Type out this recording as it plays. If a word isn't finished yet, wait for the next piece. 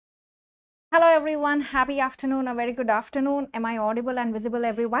Hello everyone, happy afternoon, a very good afternoon. Am I audible and visible,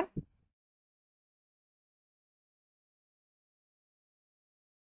 everyone?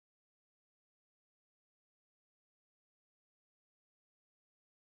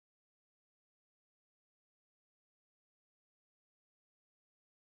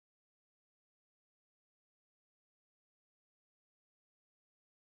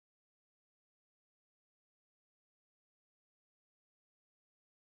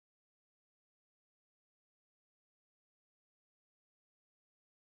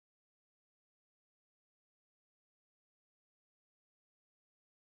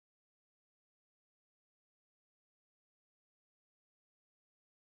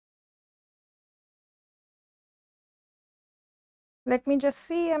 Let me just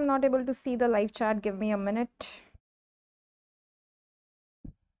see, I'm not able to see the live chat, give me a minute.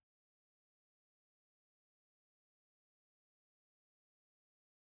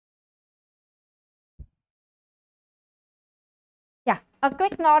 Yeah, a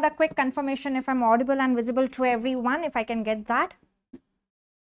quick nod, a quick confirmation if I'm audible and visible to everyone, if I can get that.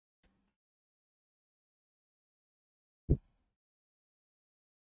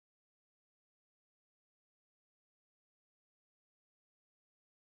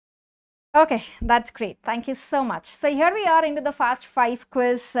 Okay, that's great. Thank you so much. So here we are into the fast 5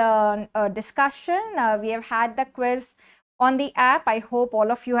 quiz discussion. We have had the quiz on the app. I hope all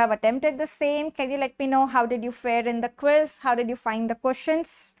of you have attempted the same. Can you let me know how did you fare in the quiz? How did you find the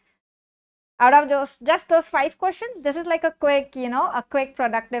questions? Out of just those 5 questions, this is like a quick, a quick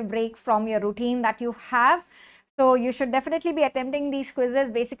productive break from your routine that you have. So you should definitely be attempting these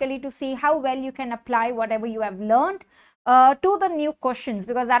quizzes basically to see how well you can apply whatever you have learned to the new questions,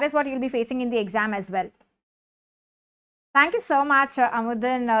 because that is what you'll be facing in the exam as well. Thank you so much,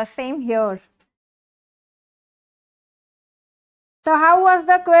 Amudin. Same here. So how was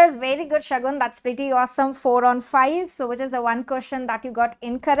the quiz? Very good, Shagun. That's pretty awesome. 4 on 5. So which is the one question that you got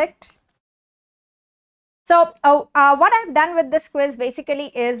incorrect? So what I've done with this quiz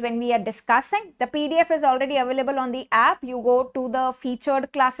basically is, when we are discussing, the PDF is already available on the app. You go to the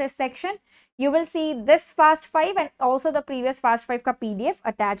featured classes section. You will see this Fast 5 and also the previous Fast 5 ka PDF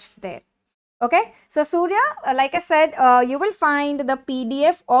attached there. Okay. So Surya, like I said, you will find the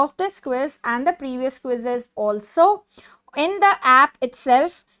PDF of this quiz and the previous quizzes also in the app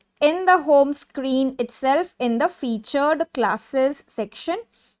itself, in the home screen itself, in the featured classes section.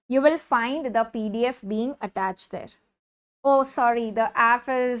 You will find the PDF being attached there. Oh, sorry, the app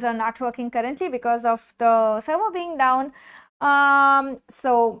is not working currently because of the server being down.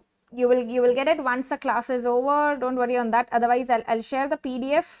 So you will get it once the class is over. Don't worry on that. Otherwise, I'll share the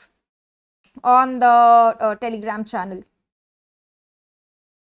PDF on the Telegram channel.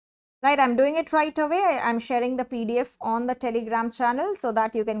 Right, I'm doing it right away. I'm sharing the PDF on the Telegram channel so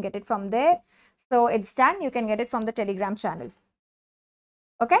that you can get it from there. So it's done. You can get it from the Telegram channel.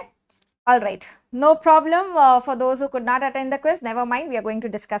 Okay. All right, no problem. For those who could not attend the quiz, never mind, we are going to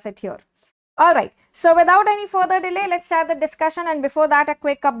discuss it here. All right, so without any further delay, let's start the discussion. And before that, a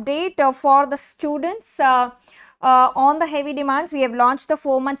quick update for the students on the heavy demands. We have launched the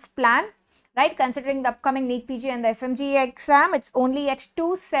 4 months plan, right? Considering the upcoming NEET PG and the FMGE exam, it's only at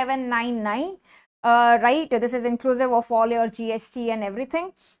 2799. Right, this is inclusive of all your GST and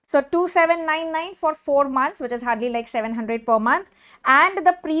everything. So 2799 for 4 months, which is hardly like 700 per month. And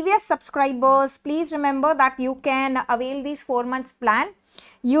the previous subscribers, please remember that you can avail these 4 months plan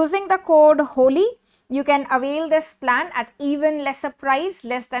using the code HOLY. You can avail this plan at even lesser price,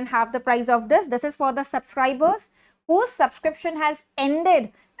 less than half the price of this. This is for the subscribers whose subscription has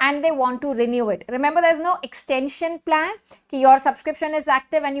ended and they want to renew it. Remember, there is no extension plan कि your subscription is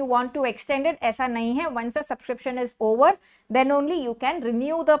active and you want to extend it. ऐसा नहीं है. Once the subscription is over, then only you can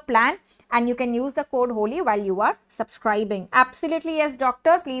renew the plan and you can use the code HOLY while you are subscribing. Absolutely yes,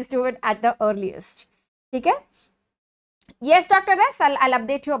 doctor. Please do it at the earliest. Okay? Yes, Dr. S. I'll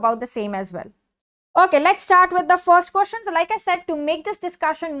update you about the same as well. Okay, let's start with the first question. So like I said, to make this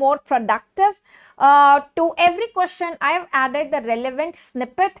discussion more productive, to every question, I have added the relevant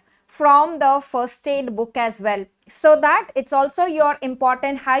snippet from the first aid book as well, so that it's also your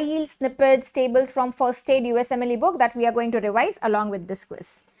important high yield snippets, tables from first aid USMLE book that we are going to revise along with this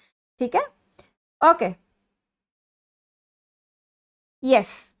quiz. Okay? Okay.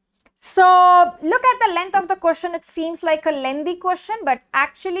 Yes. So look at the length of the question. It seems like a lengthy question, but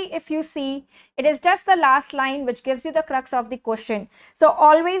actually if you see, it is just the last line which gives you the crux of the question. So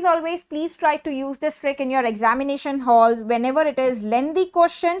always please try to use this trick in your examination halls whenever it is lengthy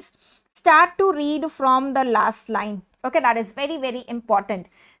questions. start to read from the last line. Okay, that is very, very important.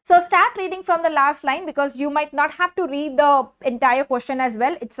 So start reading from the last line because you might not have to read the entire question as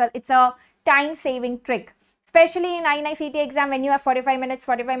well. It's a time saving trick. Especially in inicet exam, when you have 45 minutes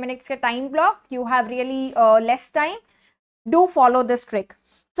ka time block, you have really less time. Do follow this trick.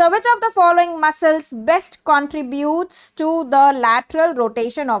 So which of the following muscles best contributes to the lateral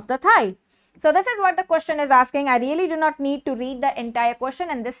rotation of the thigh? So this is what the question is asking. I really do not need to read the entire question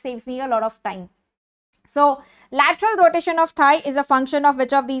and this saves me a lot of time. So lateral rotation of thigh is a function of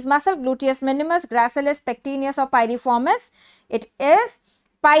which of these muscles? Gluteus minimus, gracilis, pectineus or piriformis? It is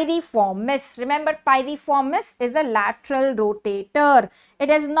piriformis. Remember, piriformis is a lateral rotator. It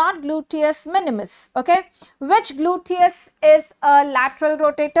is not gluteus minimus. Okay. Which gluteus is a lateral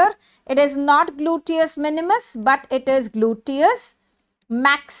rotator? It is not gluteus minimus, but it is gluteus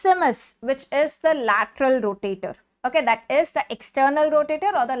maximus, which is the lateral rotator. Okay. That is the external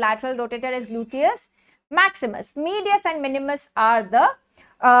rotator, or the lateral rotator is gluteus maximus. Medius and minimus are the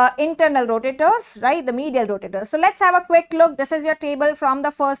internal rotators, right? The medial rotators. So let's have a quick look. This is your table from the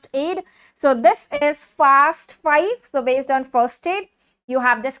first aid. So this is fast 5. So based on first aid, you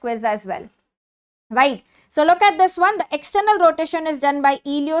have this quiz as well, right? So look at this one. The external rotation is done by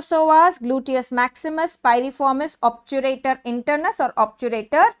iliopsoas, gluteus maximus, piriformis, obturator internus or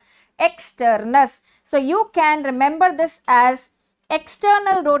obturator externus. So you can remember this as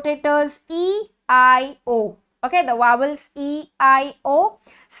external rotators E-I-O. Okay, the vowels E-I-O.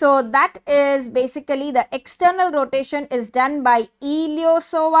 So that is basically the external rotation is done by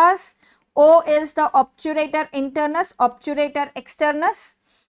iliopsoas. O is the obturator internus, obturator externus.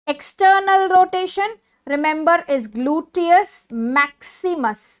 External rotation, remember, is gluteus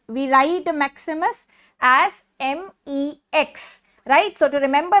maximus. We write maximus as M-E-X, right? So to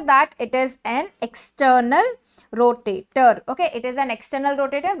remember that, it is an external rotator. Okay, it is an external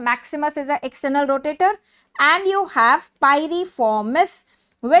rotator. Maximus is an external rotator, and you have piriformis,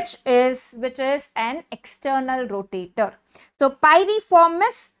 which is an external rotator. So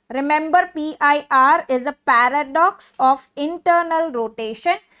piriformis, remember, PIR is a paradox of internal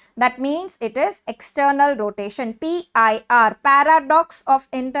rotation. That means it is external rotation. PIR, paradox of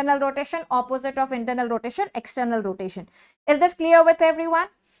internal rotation, opposite of internal rotation, external rotation. Is this clear with everyone?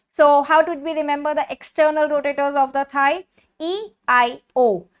 So how did we remember the external rotators of the thigh?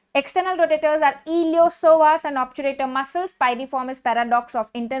 E-I-O. External rotators are iliopsoas and obturator muscles. Piriformis, paradox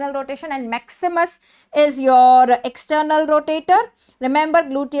of internal rotation, and maximus is your external rotator. Remember,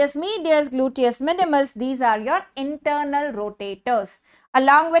 gluteus medius, gluteus minimus, these are your internal rotators,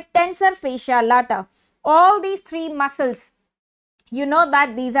 along with tensor fascia lata. All these three muscles, you know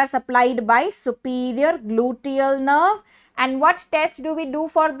that these are supplied by superior gluteal nerve. And what test do we do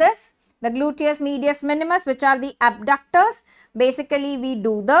for this? The gluteus medius minimus, which are the abductors. Basically, we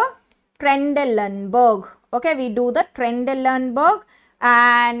do the Trendelenburg. Okay, we do the Trendelenburg,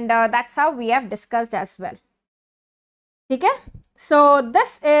 and that's how we have discussed as well. Okay, so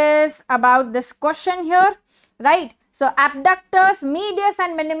this is about this question here, right? So abductors, medius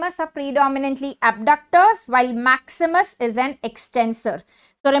and minimus are predominantly abductors, while maximus is an extensor.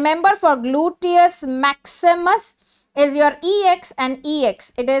 So remember, for gluteus maximus is your EX and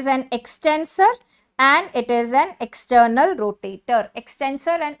EX. It is an extensor and it is an external rotator. Extensor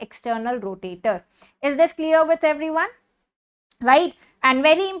and external rotator. Is this clear with everyone? Right? And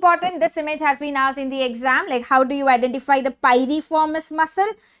very important, this image has been asked in the exam, like how do you identify the piriformis muscle?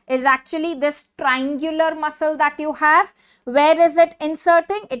 Is actually this triangular muscle that you have. Where is it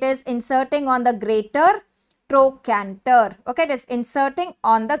inserting? It is inserting on the greater trochanter. Okay, it is inserting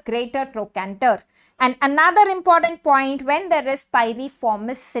on the greater trochanter. And another important point, when there is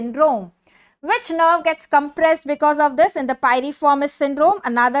piriformis syndrome, which nerve gets compressed because of this in the piriformis syndrome?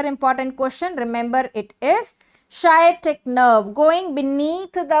 Another important question, remember, it is sciatic nerve. Going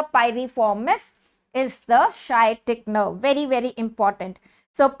beneath the piriformis is the sciatic nerve. Very, very important.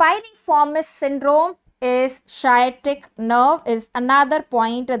 So piriformis syndrome is sciatic nerve is another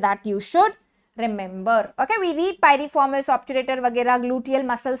point that you should remember. Okay, we read piriformis, obturator वगैरह gluteal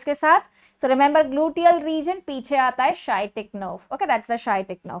muscles के साथ. So remember, gluteal region पीछे आता है sciatic nerve. Okay, that's the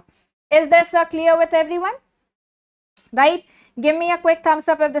sciatic nerve. Is this clear with everyone? Right? Give me a quick thumbs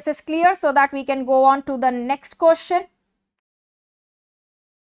up if this is clear so that we can go on to the next question.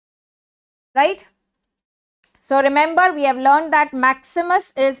 Right? So remember, we have learned that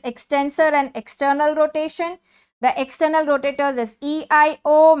maximus is extensor and external rotation. The external rotators is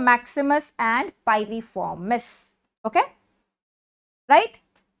EIO, maximus and piriformis. Okay? Right?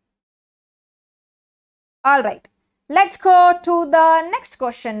 Alright. Let's go to the next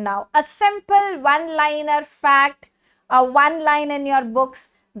question now. A simple one-liner fact, a one line in your books.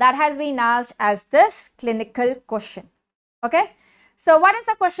 that has been asked as this clinical question. Okay. So what is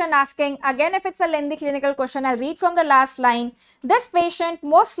the question asking? Again, if it's a lengthy clinical question, I'll read from the last line. This patient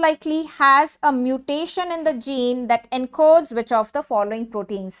most likely has a mutation in the gene that encodes which of the following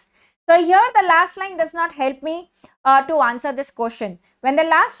proteins. So here the last line does not help me to answer this question. When the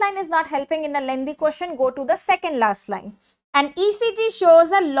last line is not helping in a lengthy question, go to the second last line. An ECG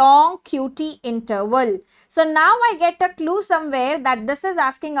shows a long QT interval. So now I get a clue somewhere that this is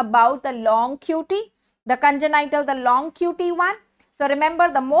asking about the long QT, the congenital, the long QT one. So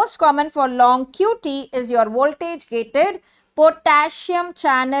remember, the most common for long QT is your voltage gated potassium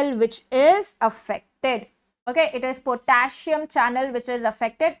channel which is affected. Okay, it is potassium channel which is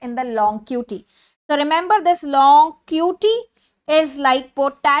affected in the long QT. So remember, this long QT is like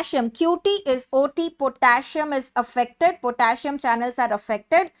potassium. QT is OT, potassium is affected, potassium channels are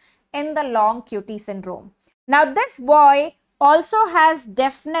affected in the long QT syndrome. Now this boy also has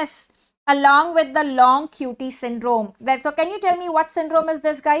deafness along with the long QT syndrome. So can you tell me what syndrome is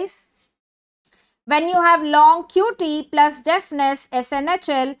this, guys? When you have long QT plus deafness,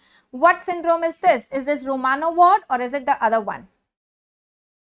 SNHL, what syndrome is this? Is this Romanov-Ward or is it the other one?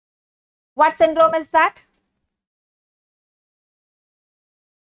 What syndrome is that?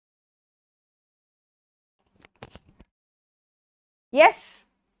 Yes?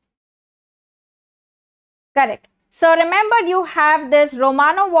 Correct. So remember, you have this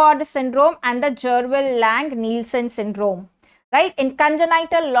Romanov-Ward syndrome and the Jervell-Lange-Nielsen syndrome, right? In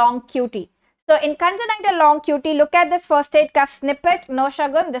congenital long QT. So in congenital long QT, look at this first aid cast snippet. No,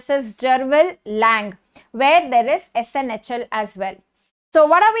 Shagun, this is Jervell-Lange, where there is SNHL as well. So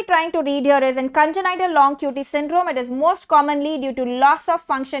what are we trying to read here is in congenital long QT syndrome, it is most commonly due to loss of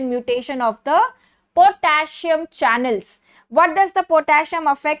function mutation of the potassium channels. What does the potassium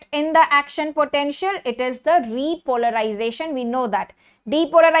affect in the action potential? It is the repolarization. We know that.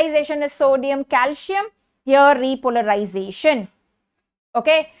 Depolarization is sodium, calcium. Here repolarization.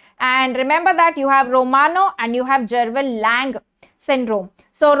 Okay. And remember that you have Romano and you have Jervell-Lange syndrome.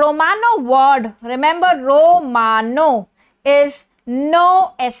 So Romanov-Ward, remember Romano is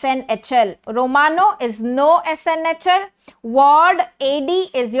no SNHL. Romano is no SNHL. Ward AD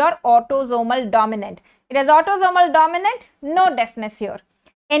is your autosomal dominant. It is autosomal dominant, no deafness here.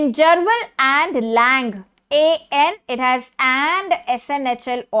 In Jervell and Lange, AN, it has and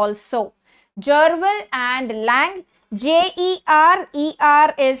SNHL also. Jervell and Lange, JER,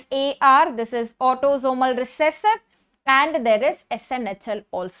 ER is AR, this is autosomal recessive, and there is SNHL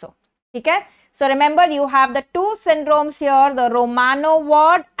also. Okay? So remember, you have the two syndromes here, the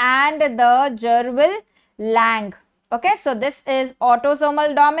Romanov-Ward and the Jervell-Lange. Okay, so this is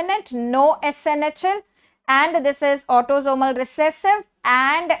autosomal dominant, no SNHL, and this is autosomal recessive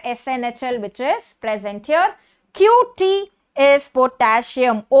and SNHL which is present here. QT is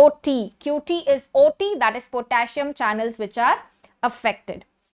potassium, OT. QT is OT, that is potassium channels which are affected.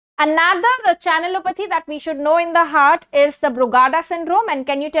 Another channelopathy that we should know in the heart is the Brugada syndrome. And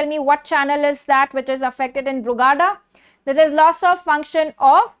can you tell me what channel is that which is affected in Brugada? This is loss of function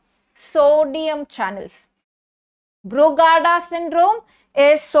of sodium channels. Brugada syndrome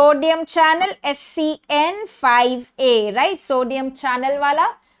is sodium channel SCN5A, right? Sodium channel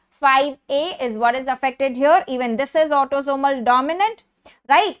wala 5A is what is affected here. Even this is autosomal dominant,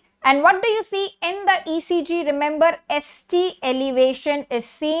 right? And what do you see in the ECG? Remember, ST elevation is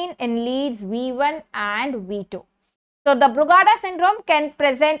seen in leads V1 and V2. So the Brugada syndrome can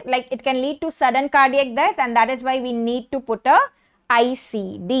present, like it can lead to sudden cardiac death, and that is why we need to put a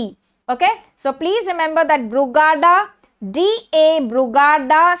ICD. Okay. So please remember that Brugada,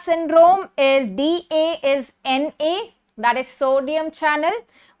 Brugada syndrome is DA is NA, that is sodium channel,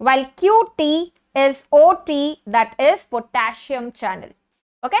 while QT is OT, that is potassium channel.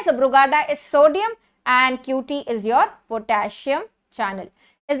 Okay, so Brugada is sodium and QT is your potassium channel.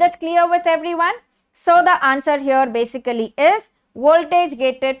 Is this clear with everyone? So the answer here basically is voltage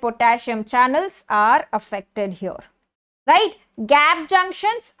gated potassium channels are affected here, right? Gap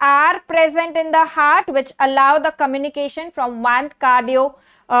junctions are present in the heart which allow the communication from one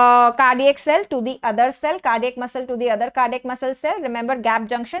cardiac cell to the other cell, cardiac muscle to the other cardiac muscle cell. Remember, gap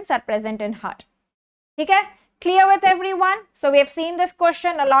junctions are present in heart. Okay? Clear with everyone? So we have seen this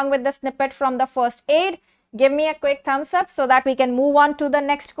question along with the snippet from the first aid. Give me a quick thumbs up so that we can move on to the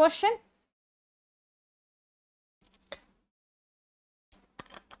next question.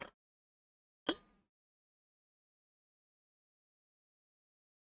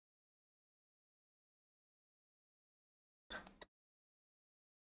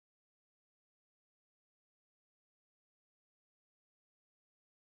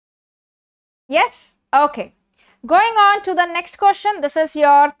 Yes? Okay. Going on to the next question. This is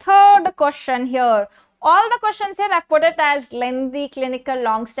your third question here. All the questions here I've put it as lengthy clinical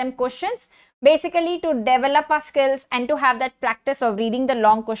long stem questions, basically to develop our skills and to have that practice of reading the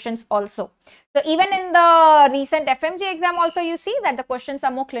long questions also. So even in the recent FMGE exam also you see that the questions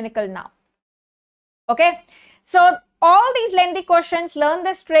are more clinical now. Okay. So all these lengthy questions, learn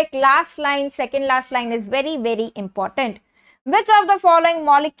this trick. Last line, second last line is very, very important. Which of the following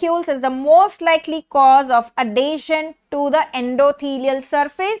molecules is the most likely cause of adhesion to the endothelial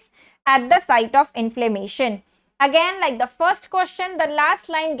surface at the site of inflammation? Again, like the first question, the last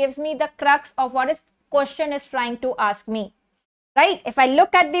line gives me the crux of what is question is trying to ask me. Right? If I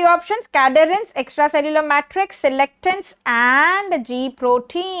look at the options, cadherins, extracellular matrix, selectins and G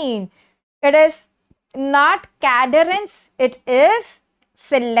protein. It is not cadherins, it is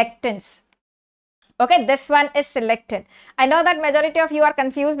selectins. Okay, this one is selectin. I know that majority of you are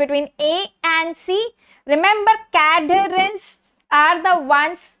confused between A and C. Remember, cadherins are the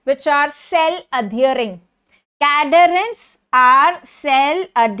ones which are cell adhering. Cadherins are cell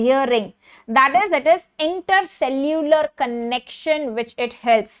adhering. That is intercellular connection which it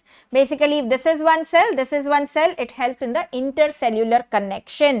helps. Basically, if this is one cell, it helps in the intercellular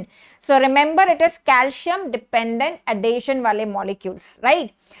connection. So remember, it is calcium dependent adhesion wale molecules,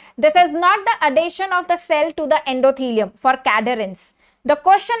 right? This is not the adhesion of the cell to the endothelium for cadherins. The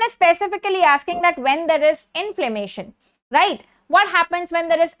question is specifically asking that when there is inflammation, right? What happens when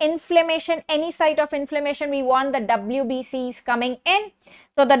there is inflammation, any site of inflammation, we want the WBCs coming in.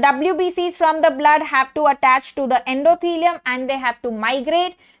 So the WBCs from the blood have to attach to the endothelium and they have to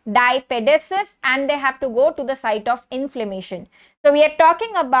migrate, dipedesis, and they have to go to the site of inflammation. So we are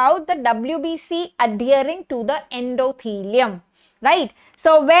talking about the WBC adhering to the endothelium, right?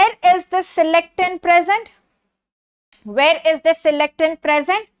 So where is the selectin present? Where is the selectin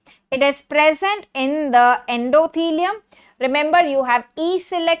present? It is present in the endothelium. Remember, you have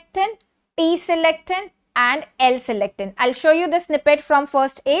E-selectin, P-selectin and L-selectin. I'll show you the snippet from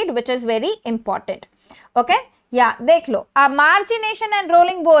first aid, which is very important. Okay. Yeah, dekh lo. Margination and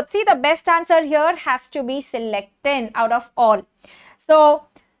rolling both. See, the best answer here has to be selectin out of all. So,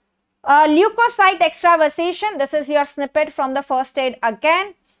 leukocyte extravasation. This is your snippet from the first aid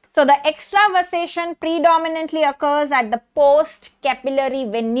again. So, the extravasation predominantly occurs at the post-capillary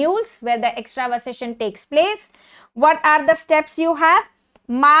venules where the extravasation takes place. What are the steps you have?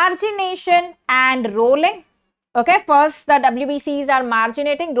 Margination and rolling. Okay, first the WBCs are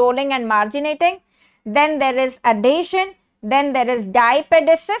marginating, rolling and marginating. Then there is adhesion. Then there is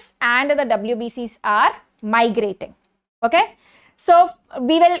dipedesis and the WBCs are migrating. Okay. So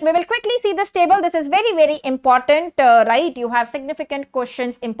we will quickly see this table. This is very, very important, right? You have significant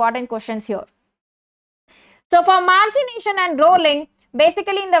questions, important questions here. So for margination and rolling,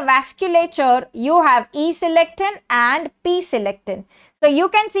 basically in the vasculature, you have E-selectin and P-selectin. So you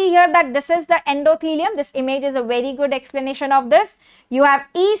can see here that this is the endothelium. This image is a very good explanation of this. You have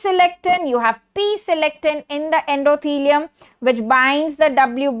E-selectin, you have P-selectin in the endothelium, which binds the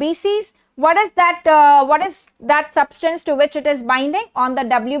WBCs. What is that substance to which it is binding on the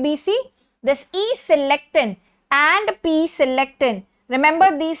WBC? This E-selectin and P-selectin.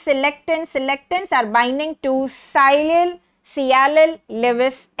 Remember, these selectins are binding to sialyl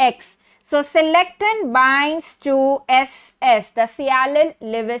Lewis X. So selectin binds to SS, the sialyl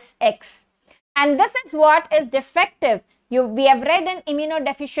Lewis X. And this is what is defective. We have read in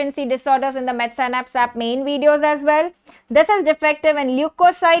immunodeficiency disorders in the Medsynapse app main videos as well. This is defective in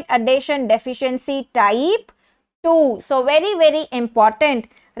leukocyte adhesion deficiency type 2. So very, very important.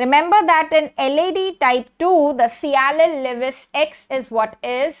 Remember that in LAD type 2, the sialyl Lewis X is what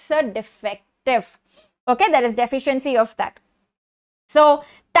is defective. Okay, there is deficiency of that. So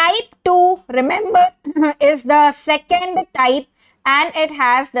type 2, remember, is the second type and it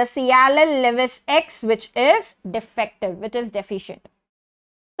has the sialyl Lewis X, which is defective, which is deficient.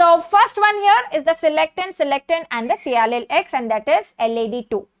 So first one here is the selectin and the sialyl X, and that is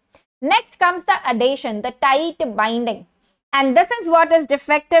LAD2. Next comes the adhesion, the tight binding. And this is what is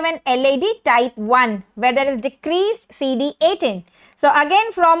defective in LAD type 1, where there is decreased CD18. So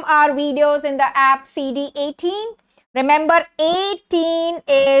again, from our videos in the app CD18, remember 18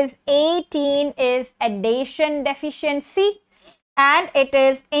 is adhesion deficiency and it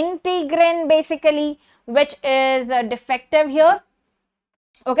is integrin basically, which is defective here.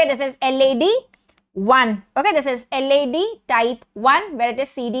 Okay, this is LAD1. Okay, this is LAD type 1 where it is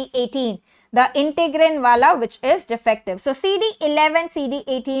CD18. The integrin wala which is defective. So CD11,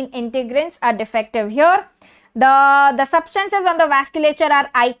 CD18 integrins are defective here. The substances on the vasculature are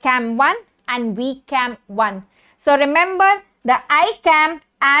ICAM1 and VCAM1. So remember, the ICAM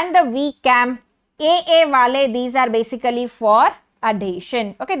and the VCAM AA wale, these are basically for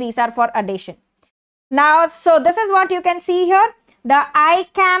adhesion. Okay, these are for adhesion. Now, so this is what you can see here, the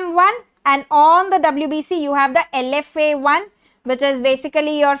ICAM1, and on the WBC you have the LFA1, which is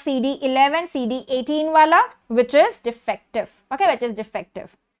basically your CD11, CD18 wala, which is defective. Okay, which is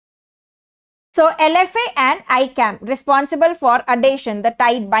defective. So LFA and ICAM responsible for adhesion, the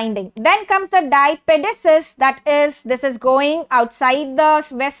tight binding. Then comes the dipedesis, that is, this is going outside the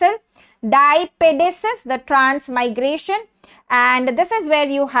vessel. Dipedesis, the transmigration, and this is where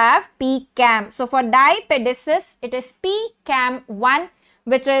you have PCAM. So for dipedesis, it is PCAM1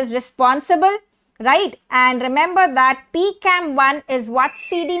 which is responsible, right? And remember that PCAM1 is what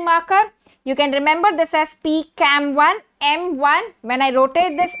CD marker? You can remember this as PCAM1, M1. When I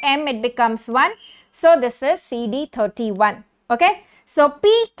rotate this M, it becomes 1. So this is CD31. Okay. So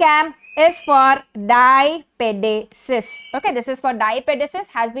PCAM is for dipedesis. Okay. This is for dipedesis,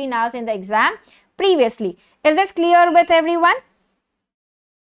 has been asked in the exam previously. Is this clear with everyone?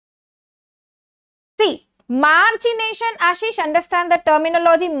 See, margination, Ashish, understand the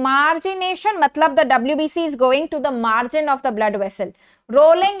terminology. Margination, matlab the WBC is going to the margin of the blood vessel.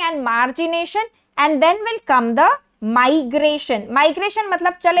 Rolling and margination, and then will come the migration. Migration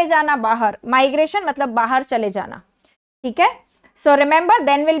matlab chale jana bahar. Migration matlab bahar chale jana. Okay? So remember,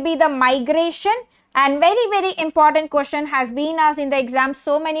 then will be the migration, and very important question has been asked in the exam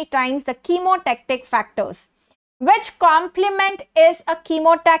so many times, the chemotactic factors. Which complement is a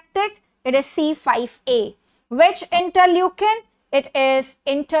chemotactic? It is C5a. Which interleukin? It is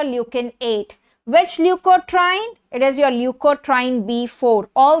interleukin 8. Which leukotriene? It is your leukotriene B4.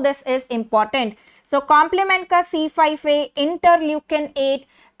 All this is important. So complement ka C5a, interleukin 8,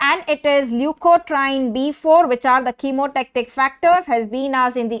 and it is leukotriene B4, which are the chemotactic factors, has been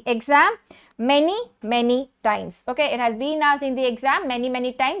asked in the exam many times. Okay, it has been asked in the exam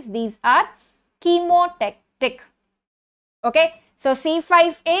many times. These are chemotactic. Okay, so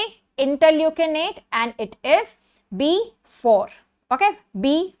C5a, interleukin 8, and it is B4. Okay,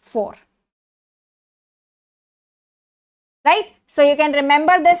 B4. Right? So you can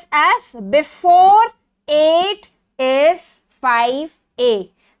remember this as before 8 is 5a.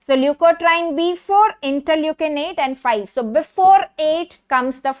 So leukotriene B4, interleukin 8 and 5. So before 8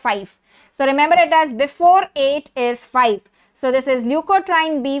 comes the 5. So remember it as before 8 is 5. So this is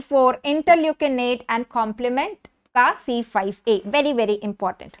leukotriene B4, interleukin 8 and complement ka C5a. Very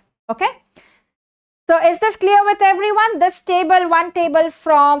important. Okay. So is this clear with everyone? This table, one table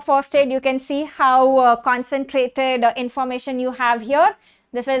from first aid, you can see how concentrated information you have here.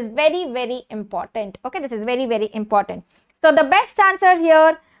 This is very important. Okay, this is very important. So the best answer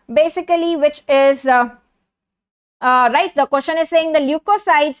here, basically, which is right, the question is saying the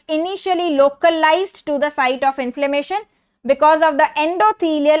leukocytes initially localized to the site of inflammation because of the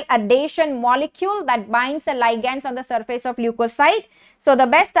endothelial adhesion molecule that binds the ligands on the surface of leukocyte. So the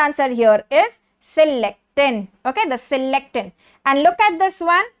best answer here is selectin. Okay, the selectin. And look at this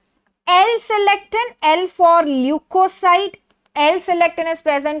one, L-selectin, L for leukocyte. L-selectin is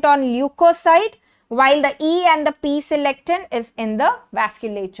present on leukocyte, while the E and the P-selectin is in the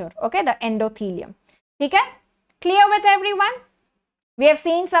vasculature. Okay, the endothelium. Okay, clear with everyone? We have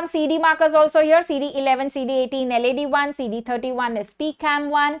seen some CD markers also here, CD11, CD18, LAD1, CD31 is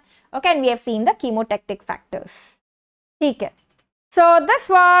PCAM1. Okay, and we have seen the chemotactic factors. Okay. So this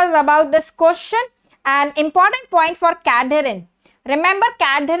was about this question. An important point for cadherin. Remember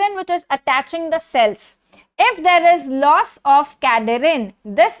cadherin, which is attaching the cells. If there is loss of cadherin,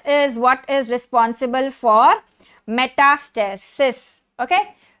 this is what is responsible for metastasis.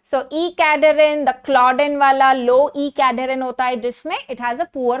 Okay. So E cadherin, the claudin wala low E cadherin hota hai जिसमें it has a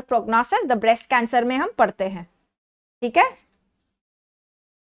poor prognosis. The breast cancer में हम पढ़ते हैं. ठीक है?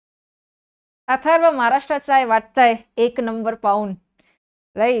 अथर्व महाराष्ट्राचा आहे वाटतंय 1 नंबर पाऊन.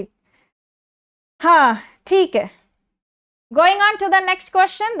 Right? हाँ, ठीक है. Going on to the next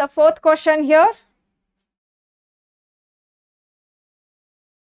question, the fourth question here.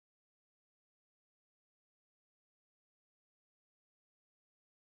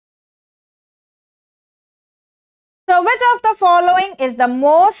 So which of the following is the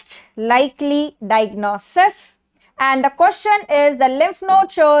most likely diagnosis? And the question is, the lymph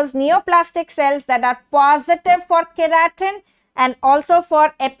node shows neoplastic cells that are positive for keratin and also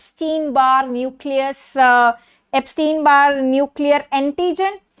for Epstein-Barr nucleus, Epstein-Barr nuclear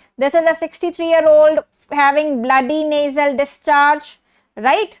antigen. This is a 63-year-old having bloody nasal discharge,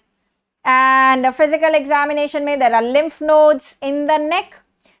 right? And a physical examination mein there are lymph nodes in the neck.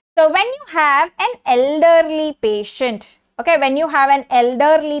 So when you have an elderly patient, okay, when you have an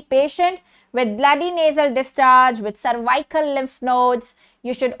elderly patient with bloody nasal discharge, with cervical lymph nodes,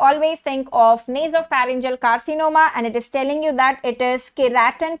 you should always think of nasopharyngeal carcinoma, and it is telling you that it is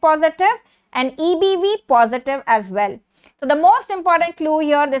keratin positive and EBV positive as well. So the most important clue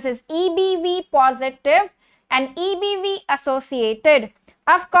here, this is EBV positive and EBV associated.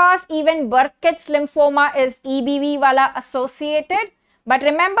 Of course, even Burkitt's lymphoma is EBV wala associated, but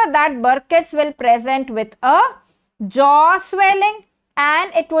remember that Burkitt's will present with a jaw swelling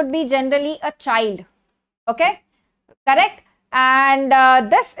and it would be generally a child. Okay, correct? And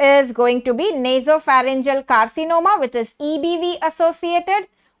this is going to be nasopharyngeal carcinoma, which is EBV associated.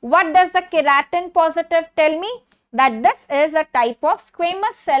 What does the keratin positive tell me? That this is a type of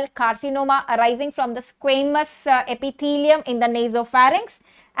squamous cell carcinoma arising from the squamous epithelium in the nasopharynx,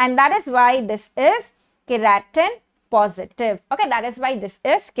 and that is why this is keratin positive. Okay, that is why this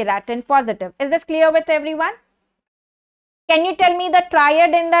is keratin positive. Is this clear with everyone? Can you tell me the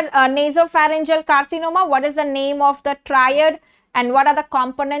triad in the nasopharyngeal carcinoma? What is the name of the triad and what are the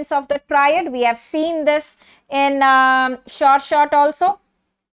components of the triad? We have seen this in short also.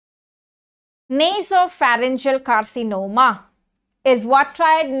 Nasopharyngeal carcinoma is what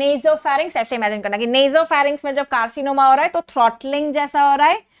triad? Nasopharynx. ऐसे imagine करना कि nasopharynx में जब carcinoma हो रहा है तो throttling जैसा हो रहा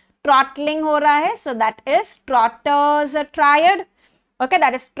है, throttling हो रहा है. So that is Trotter's triad. Okay,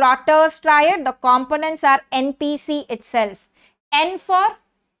 that is Trotter's triad. The components are NPC itself. N for,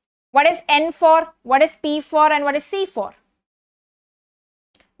 what is N for? What is P for? And what is C for?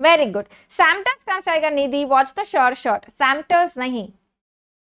 Very good. Samters कहाँ से आएगा निधि? Watch the short. Samters नहीं.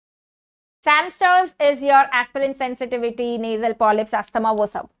 Samters is your aspirin sensitivity, nasal polyps, asthma, वो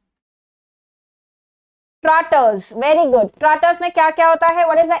सब. Trotters, very good. Trotters में क्या क्या होता है?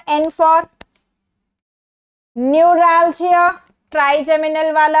 What is the N for? Neuralgia,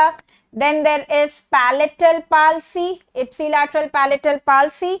 trigeminal wala. Then there is palatal palsy, ipsilateral palatal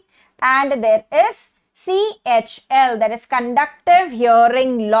palsy, and there is CHL, that is conductive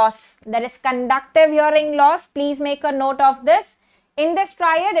hearing loss. That is conductive hearing loss. Please make a note of this. In this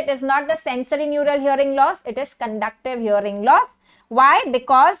triad, it is not the sensory neural hearing loss, it is conductive hearing loss. Why?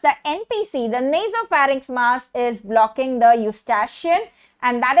 Because the NPC, the nasopharynx mass, is blocking the eustachian,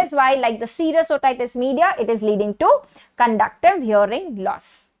 and that is why, like the serous otitis media, it is leading to conductive hearing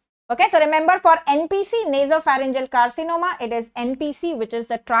loss. Okay, so remember for NPC, nasopharyngeal carcinoma, it is NPC, which is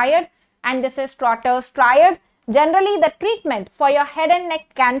the triad, and this is Trotter's triad. Generally, the treatment for your head and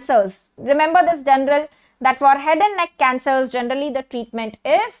neck cancers, remember this general, that for head and neck cancers, generally the treatment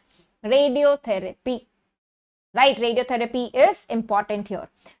is radiotherapy. Right, radiotherapy is important here.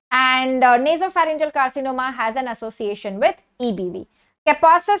 And nasopharyngeal carcinoma has an association with EBV.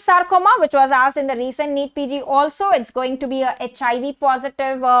 Kaposi's sarcoma, which was asked in the recent NEET PG also, it's going to be a HIV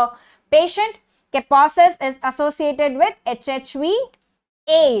positive patient. Kaposi's is associated with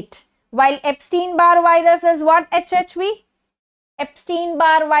HHV8, while Epstein-Barr virus is what? HHV?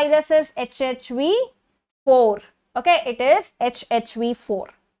 Epstein-Barr virus is HHV4. Okay, it is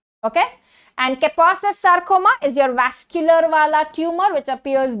HHV4. Okay, and Kaposi's sarcoma is your vascular wala tumor which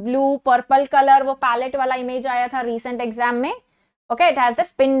appears blue, purple color. वो palette wala image आया था recent exam में. Okay, it has the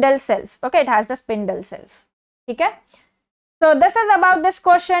spindle cells. Okay, it has the spindle cells. Okay. So this is about this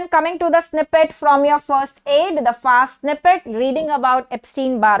question. Coming to the snippet from your first aid, the fast snippet reading about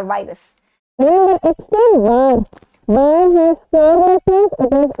Epstein-Barr virus. Epstein-Barr has 4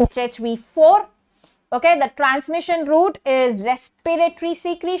 it is HHV4. Okay, the transmission route is respiratory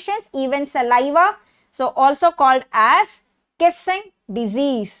secretions, even saliva. So also called as kissing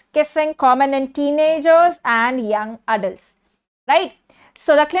disease. Kissing common in teenagers and young adults. Right.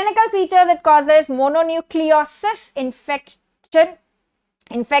 So the clinical features, it causes mononucleosis infection,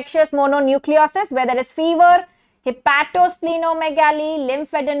 infectious mononucleosis where there is fever, hepatosplenomegaly,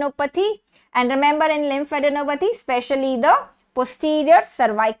 lymphadenopathy. And remember in lymphadenopathy, especially the posterior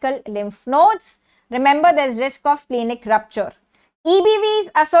cervical lymph nodes. Remember, there is risk of splenic rupture. EBV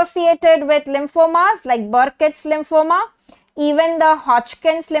is associated with lymphomas like Burkitt's lymphoma. Even the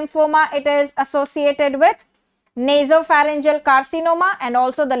Hodgkin's lymphoma, it is associated with nasopharyngeal carcinoma and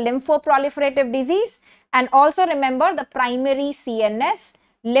also the lymphoproliferative disease. And also remember the primary CNS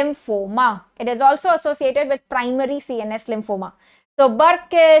lymphoma. It is also associated with primary CNS lymphoma. So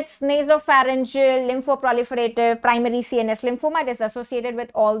Burkitt's, nasopharyngeal, lymphoproliferative, primary CNS lymphoma, it is associated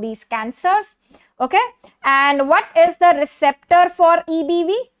with all these cancers. Okay, and what is the receptor for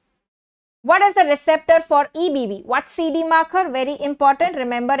EBV? What is the receptor for EBV? What CD marker? Very important.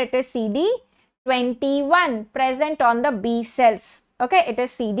 Remember, it is CD21 present on the B cells. Okay, it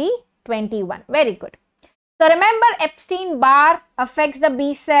is CD21. Very good. So remember, Epstein-Barr affects the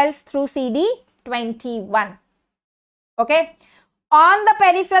B cells through CD21. Okay. On the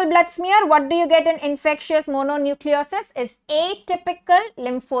peripheral blood smear, what do you get in infectious mononucleosis is atypical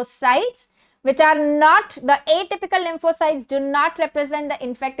lymphocytes, which are not, the atypical lymphocytes do not represent the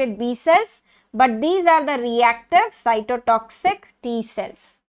infected B cells, but these are the reactive cytotoxic T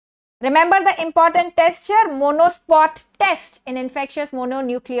cells. Remember the important test here, monospot test in infectious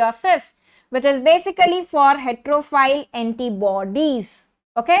mononucleosis, which is basically for heterophile antibodies.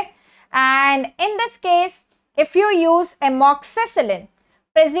 Okay, and in this case, if you use amoxicillin,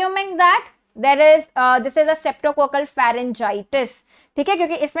 presuming that there is this is a streptococcal pharyngitis, ठीक है,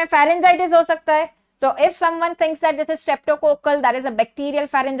 क्योंकि इसमें pharyngitis हो सकता है. So if someone thinks that this is streptococcal, that is a bacterial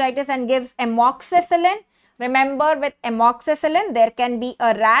pharyngitis, and gives amoxicillin, remember with amoxicillin there can be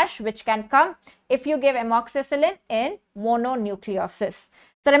a rash which can come if you give amoxicillin in mononucleosis.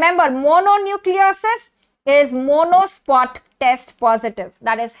 So remember, mononucleosis is monospot test positive,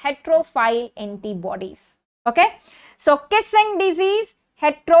 that is heterophile antibodies. Okay, so kissing disease,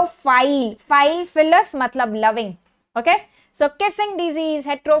 heterophile, phile philus matlab loving. Okay, so kissing disease,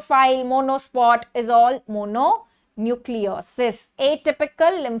 heterophile, monospot is all mononucleosis.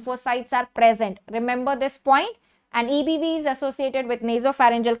 Atypical lymphocytes are present. Remember this point, and EBV is associated with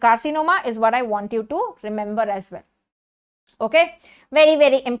nasopharyngeal carcinoma is what I want you to remember as well. Okay, very,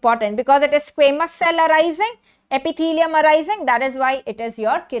 very important because it is squamous cell arising, epithelium arising, that is why it is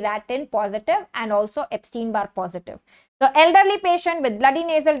your keratin positive and also Epstein-Barr positive. So elderly patient with bloody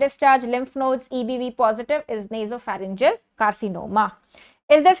nasal discharge, lymph nodes, EBV positive is nasopharyngeal carcinoma.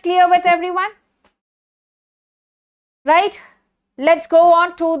 Is this clear with everyone? Right? Let's go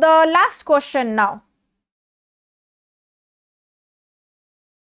on to the last question now.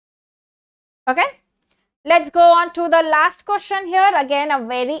 Okay, let's go on to the last question here. Again, a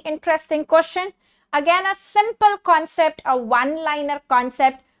very interesting question. Again, a simple concept, a one-liner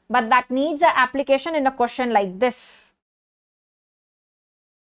concept, but that needs an application in a question like this.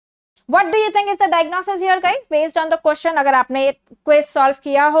 What do you think is the diagnosis here, guys? Based on the question, agar aapne quiz solve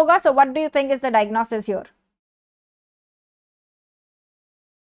kiya hoga, so what do you think is the diagnosis here?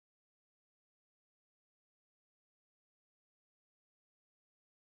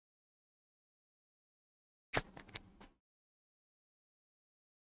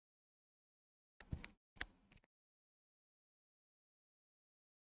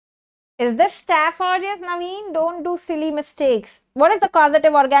 Is this Staph aureus, Naveen? Don't do silly mistakes. What is the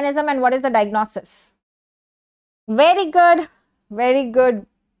causative organism and what is the diagnosis? Very good. Very good.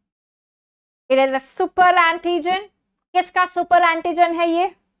 It is a super antigen. किसका super antigen है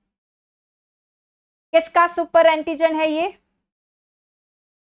ये? किसका super antigen है ये?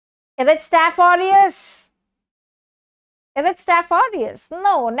 Is it Staph aureus? Is it Staph aureus?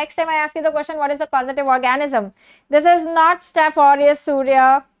 No. Next time I ask you the question, what is the causative organism? This is not Staph aureus,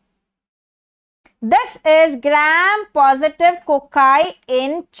 Surya. This is gram-positive cocci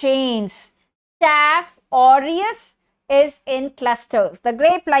in chains. Staph aureus is in clusters, the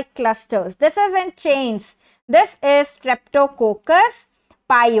grape-like clusters. This is in chains. This is Streptococcus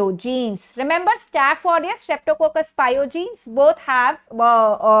pyogenes. Remember, Staph aureus, Streptococcus pyogenes both have,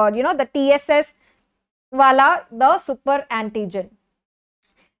 the TSS wala, the super antigen.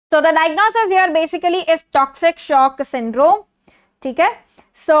 So the diagnosis here basically is toxic shock syndrome. Okay?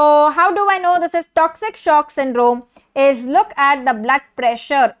 So how do I know this is toxic shock syndrome? Is look at the blood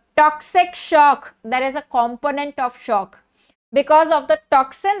pressure. Toxic shock, there is a component of shock because of the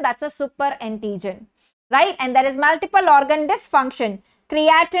toxin, that's a super antigen, right? And there is multiple organ dysfunction.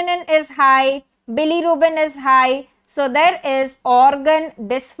 Creatinine is high, bilirubin is high, so there is organ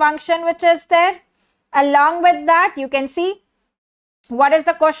dysfunction which is there. Along with that, you can see what is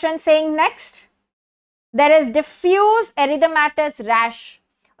the question saying next. There is diffuse erythematous rash.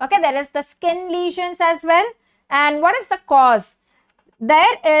 Okay, there is the skin lesions as well. And what is the cause?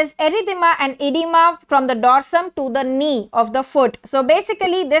 There is erythema and edema from the dorsum to the knee of the foot. So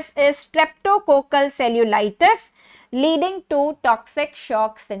basically this is streptococcal cellulitis leading to toxic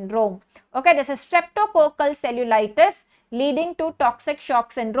shock syndrome. Okay, this is streptococcal cellulitis leading to toxic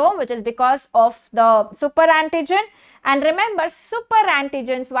shock syndrome, which is because of the super antigen. And remember, super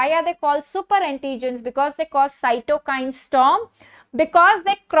antigens, why are they called super antigens? Because they cause cytokine storm. Because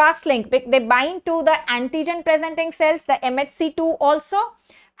they cross-link, they bind to the antigen presenting cells, the MHC2 also,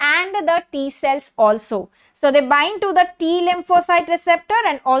 and the T cells also. So they bind to the T lymphocyte receptor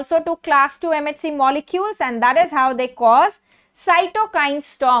and also to class 2 MHC molecules, and that is how they cause cytokine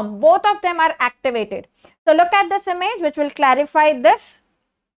storm. Both of them are activated. So look at this image which will clarify this.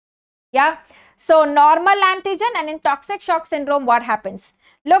 Yeah. So normal antigen, and in toxic shock syndrome what happens?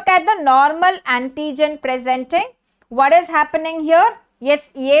 Look at the normal antigen presenting. What is happening here? Yes,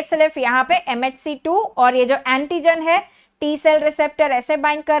 ये सिर्फ यहाँ पे MHC2 और ये जो antigen है T cell receptor ऐसे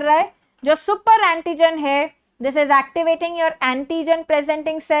bind कर रहा है. जो सुपर एंटीजन है, this is activating your antigen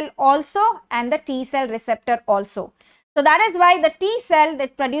presenting cell also and the T cell receptor also. So that is why the T cell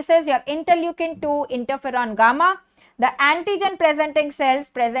that produces your interleukin 2, interferon gamma, the antigen presenting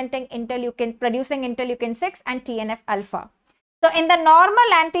cells producing interleukin 6 and TNF alpha. So in the normal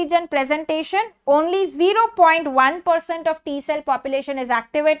antigen presentation, only 0.1% of T cell population is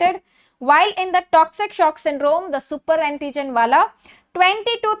activated, while in the toxic shock syndrome, the super antigen wala, 20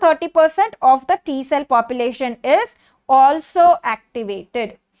 to 30% of the T cell population is also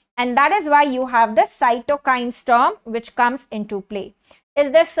activated. And that is why you have the cytokine storm which comes into play.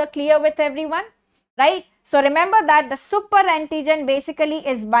 Is this clear with everyone? Right? So remember that the super antigen basically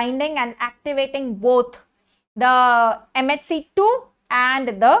is binding and activating both the MHC2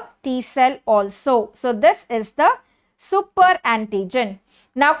 and the T cell also. So this is the super antigen.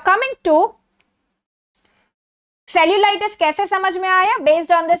 Now coming to cellulitis कैसे समझ में आया?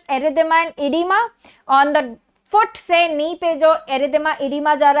 Based on this erythema and edema on the foot से knee पे जो erythema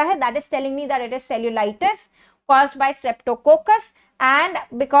edema जा रहा है, that is telling me that it is cellulitis caused by streptococcus, and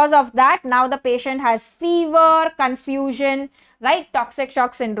because of that now the patient has fever, confusion, right? Toxic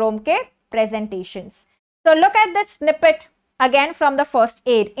shock syndrome के presentations. So look at this snippet again from the first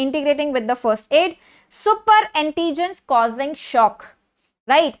aid, integrating with the first aid. Super antigens causing shock.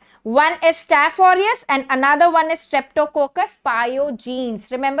 Right, one is Staph aureus and another one is Streptococcus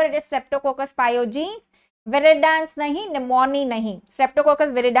pyogenes. Remember, it is Streptococcus pyogenes, viridans nahi, pneumonia nahi.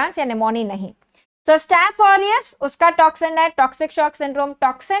 Streptococcus viridans या pneumonia nahi. So Staph aureus, उसका toxin है toxic shock syndrome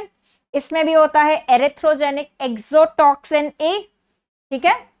toxin. इसमें भी होता है erythrogenic exotoxin A. ठीक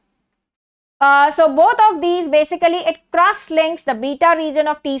है? So both of these basically it cross-links the beta region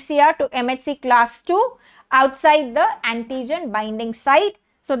of TCR to MHC class 2 outside the antigen binding site.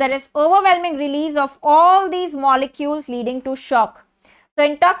 So there is overwhelming release of all these molecules leading to shock. So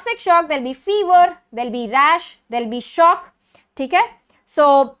in toxic shock, there will be fever, there will be rash, there will be shock. Okay?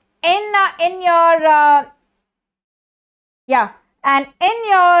 So in your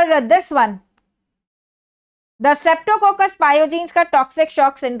this one, the Streptococcus pyogenes ka toxic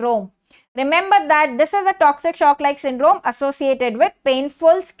shock syndrome. Remember that this is a toxic shock like syndrome associated with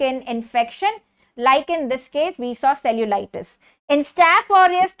painful skin infection. Like in this case, we saw cellulitis. In Staph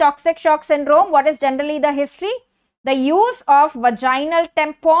aureus toxic shock syndrome, what is generally the history? The use of vaginal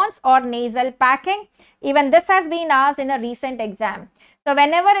tampons or nasal packing. Even this has been asked in a recent exam. So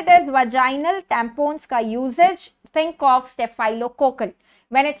whenever it is vaginal tampons ka usage, think of staphylococcal.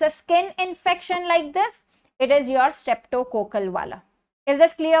 When it's a skin infection like this, it is your streptococcal wala. Is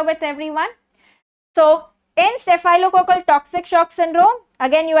this clear with everyone? So in staphylococcal toxic shock syndrome,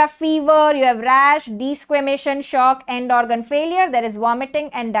 again you have fever, you have rash, desquamation, shock, end organ failure, there is vomiting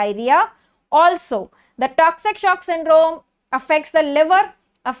and diarrhea. Also, the toxic shock syndrome affects the liver,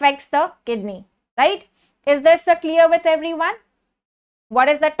 affects the kidney, right? Is this clear with everyone? What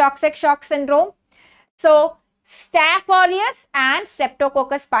is the toxic shock syndrome? So, Staph aureus and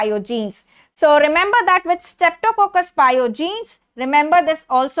Streptococcus pyogenes. So, remember that with Streptococcus pyogenes, remember this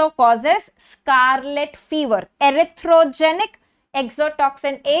also causes scarlet fever, erythrogenic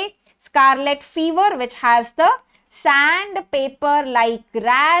exotoxin A, scarlet fever, which has the sandpaper like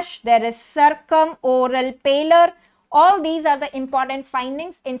rash, there is circumoral pallor. All these are the important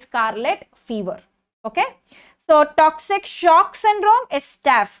findings in scarlet fever. Okay. So toxic shock syndrome is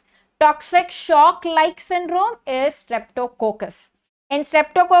staph. Toxic shock like syndrome is streptococcus. In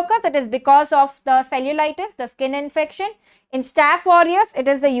streptococcus, it is because of the cellulitis, the skin infection. In Staph aureus, it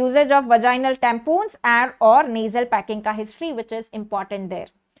is the usage of vaginal tampons and or nasal packing ka history, which is important there.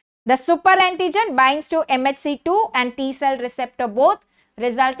 The super antigen binds to MHC2 and T cell receptor both,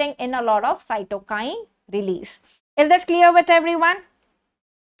 resulting in a lot of cytokine release. Is this clear with everyone?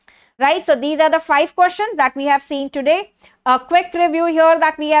 Right, so these are the 5 questions that we have seen today. A quick review here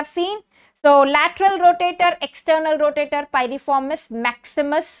that we have seen. So lateral rotator, external rotator, piriformis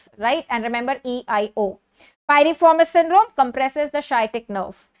maximus, right? And remember EIO. Piriformis syndrome compresses the sciatic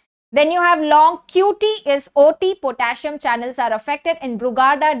nerve. Then you have long QT is OT, potassium channels are affected. In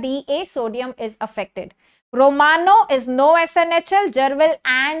Brugada DA, sodium is affected. Romano is no SNHL, Jervil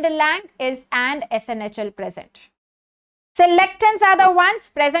and Lang is and SNHL present. Selectins are the ones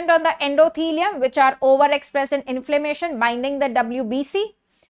present on the endothelium which are overexpressed in inflammation binding the WBC,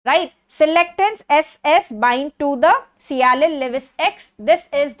 right? Selectins SS bind to the sialin Lewis X. This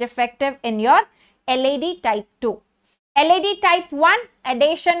is defective in your LAD type 2. LAD type 1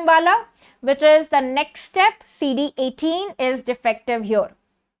 adhesion wala, which is the next step, CD18 is defective here.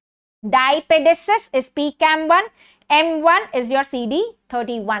 Diapedesis is PCAM1, M1 is your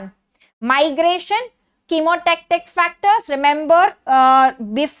CD31. Migration, Chemotactic factors, remember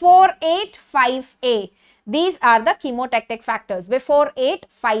before 8, 5A. These are the chemotactic factors before 8,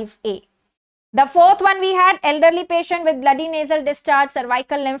 5A. The fourth one we had elderly patient with bloody nasal discharge,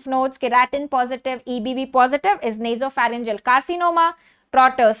 cervical lymph nodes, keratin positive, EBV positive is nasopharyngeal carcinoma,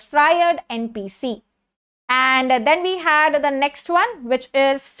 Trotter's triad, NPC. And then we had the next one, which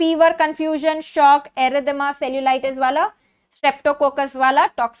is fever, confusion, shock, erythema, cellulitis wala, streptococcus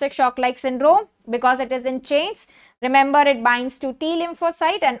wala, toxic shock-like syndrome because it is in chains. Remember, it binds to T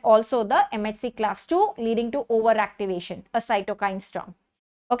lymphocyte and also the MHC class 2 leading to overactivation, a cytokine storm.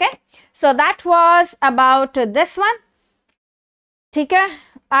 Okay, so that was about this one. Okay,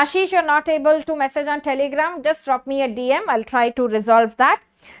 Ashish, you're not able to message on Telegram, just drop me a DM. I'll try to resolve that.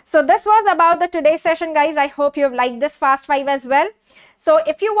 So this was about the today's session, guys. I hope you have liked this Fast 5 as well. So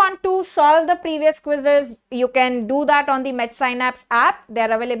if you want to solve the previous quizzes, you can do that on the Medsynapse app.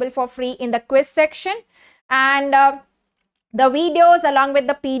 They're available for free in the quiz section. And the videos along with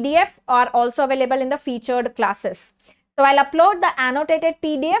the PDF are also available in the featured classes. So I'll upload the annotated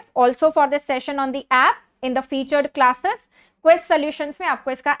PDF also for this session on the app in the featured classes. Quiz solutions में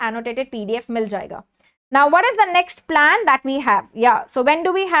आपको इसका annotated PDF मिल जाएगा. Now, what is the next plan that we have? Yeah, so when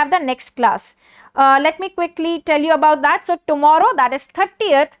do we have the next class? Let me quickly tell you about that. So tomorrow, that is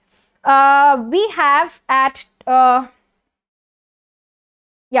 30th, we have at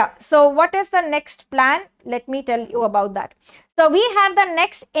so what is the next plan? Let me tell you about that. So we have the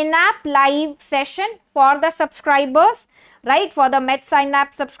next in-app live session for the subscribers, right? For the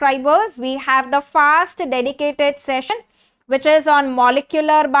Medsynapse subscribers, we have the fast dedicated session, which is on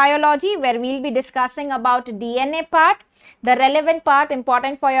molecular biology, where we'll be discussing about DNA part, the relevant part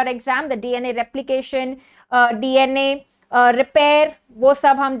important for your exam, the DNA replication, DNA repair, वो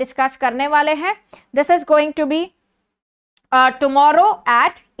सब हम discuss करने वाले हैं. This is going to be tomorrow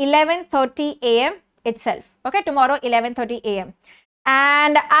at 11:30 a.m. itself. Okay, tomorrow 11:30 a.m.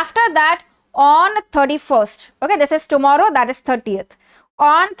 And after that on 31st, okay, this is tomorrow, that is 30th.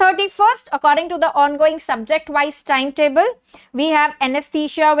 On 31st, according to the ongoing subject-wise timetable, we have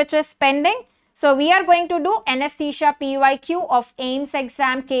anesthesia which is pending. So we are going to do anesthesia PYQ of AIIMS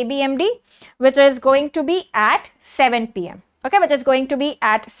exam KBMD, which is going to be at 7 p.m. Okay, which is going to be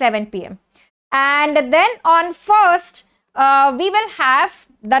at 7 p.m. And then on 1st, we will have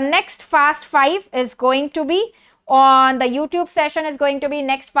the next Fast 5 is going to be on the YouTube session is going to be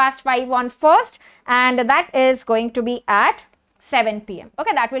next Fast 5 on 1st, and that is going to be at 7 p.m.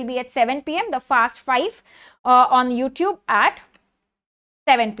 Okay, that will be at 7 p.m. the Fast 5 on YouTube at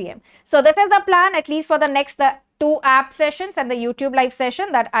 7 p.m. So this is the plan, at least for the next 2 app sessions and the YouTube live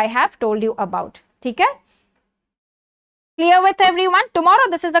session that I have told you about. Okay? Clear with everyone? Tomorrow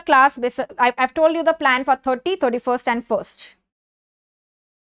this is a class. I've told you the plan for 30, 31st and 1st.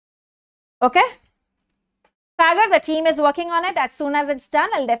 Okay? Sagar, the team is working on it. As soon as it's done,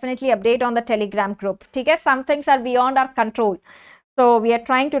 I'll definitely update on the Telegram group. Okay? Some things are beyond our control. So we are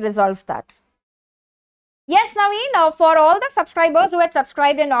trying to resolve that. Yes, Naveen, for all the subscribers who had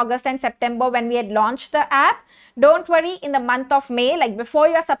subscribed in August and September when we had launched the app, don't worry, in the month of May, like before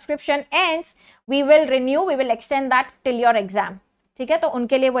your subscription ends, we will renew, we will extend that till your exam. Okay? So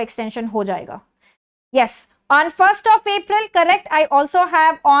unke liye wo extension ho jayega. Yes. On 1st of April, correct, I also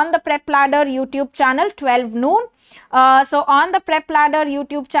have on the Prep Ladder YouTube channel 12 noon. So on the Prep Ladder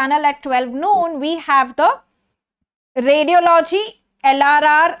YouTube channel at 12 noon, we have the Radiology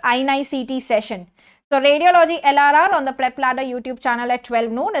LRR inicet session. So Radiology LRR on the Prep Ladder YouTube channel at 12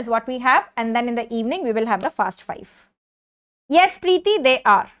 noon is what we have. And then in the evening, we will have the Fast 5. Yes, Preeti, they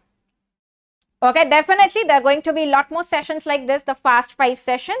are. Okay, definitely there are going to be a lot more sessions like this, the Fast 5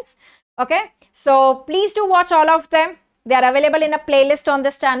 sessions. Okay, so please do watch all of them. They are available in a playlist on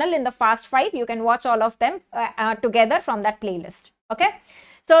this channel in the Fast 5. You can watch all of them together from that playlist. Okay,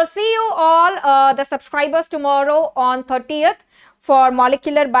 so see you all the subscribers tomorrow on 30th for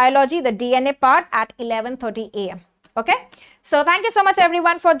molecular biology, the DNA part at 11:30 a.m. Okay, so thank you so much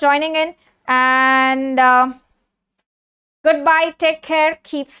everyone for joining in, and goodbye, take care,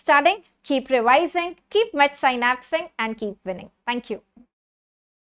 keep studying, keep revising, keep Medsynapsing and keep winning. Thank you.